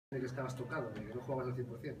de que estabas tocado, de que no jugabas al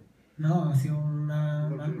 100%. No, ha sido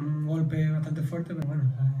un golpe bastante fuerte, pero bueno,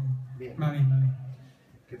 Bien. va bien, va bien.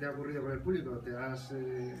 ¿Qué te ha ocurrido con el público? ¿Te has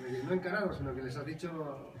no encarado, sino que les has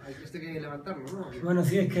dicho hay que levantarlo, ¿no? Bueno,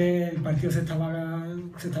 sí, es que el partido se estaba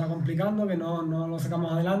complicando, que no lo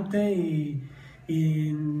sacamos adelante y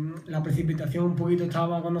la precipitación un poquito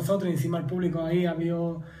estaba con nosotros y encima el público ahí había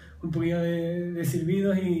un poquito de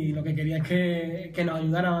silbidos y lo que quería es que nos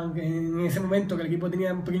ayudaran, que en ese momento que el equipo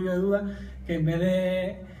tenía un pequeño de duda, que en vez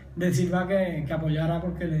de silbar que apoyara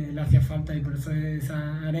porque le hacía falta y por eso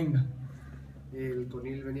esa arenga. El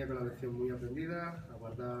Conil venía con la lección muy aprendida, a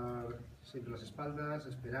guardar siempre las espaldas,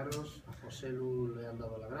 esperaros, a José Lu le han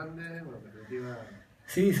dado la grande, bueno, en definitiva...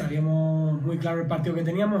 Sí, sabíamos muy claro el partido que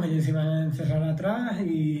teníamos, ellos iban a encerrar atrás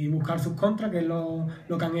y buscar sus contras, que es lo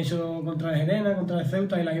que han hecho contra el Gerena, contra el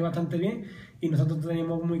Ceuta, y la ha ido bastante bien, y nosotros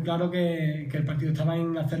teníamos muy claro que el partido estaba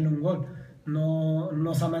en hacerle un gol.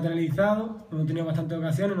 No se ha materializado, hemos tenido bastantes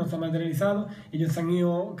ocasiones, no se ha materializado, ellos se han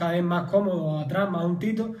ido cada vez más cómodos atrás, más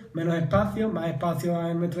juntito, menos espacio, más espacio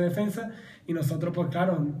en nuestra defensa, y nosotros pues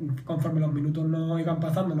claro, conforme los minutos nos iban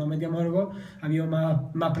pasando, nos metíamos el gol, había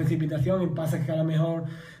más precipitación en pases que a lo mejor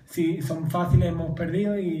si son fáciles hemos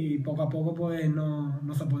perdido y poco a poco pues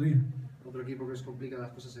no se ha podido. Otro equipo que les complica las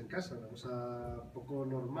cosas en casa, una cosa poco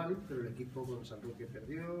normal, pero el equipo con San Roque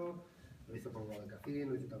perdió, lo hizo con Guadalcacín,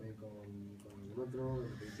 lo hizo también con algún otro,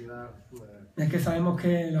 en definitiva... Es que sabemos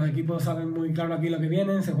que los equipos saben muy claro aquí lo que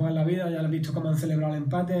vienen, se juegan la vida, ya lo han visto cómo han celebrado el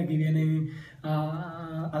empate, aquí vienen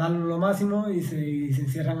a darlo lo máximo y se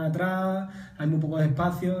encierran atrás, hay muy poco de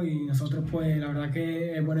espacio y nosotros pues la verdad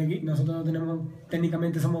que es buen equipo, nosotros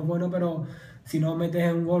técnicamente somos buenos, pero si no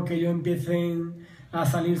metes un gol que ellos empiecen a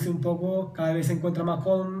salirse un poco, cada vez se encuentra más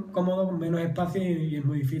cómodo, con menos espacio y es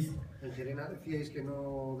muy difícil. En Gerena decíais que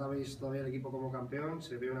no dabais todavía el equipo como campeón,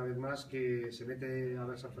 se ve una vez más que se mete a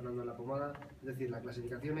ver San Fernando en la pomada, es decir, la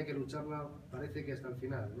clasificación hay que lucharla, parece que hasta el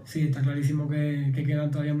final, ¿no? Sí, está clarísimo que quedan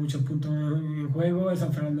todavía muchos puntos en juego, el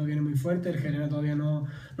San Fernando viene muy fuerte, el Gerena todavía no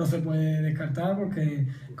se puede descartar porque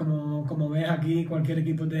como ves aquí cualquier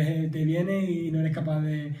equipo te viene y no eres capaz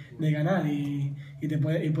de ganar y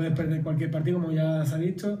puedes perder cualquier partido como ya se ha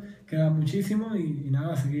visto, queda muchísimo y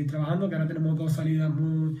nada, seguir trabajando que ahora tenemos dos salidas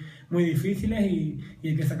muy difíciles y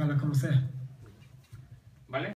hay que sacarlas como sea.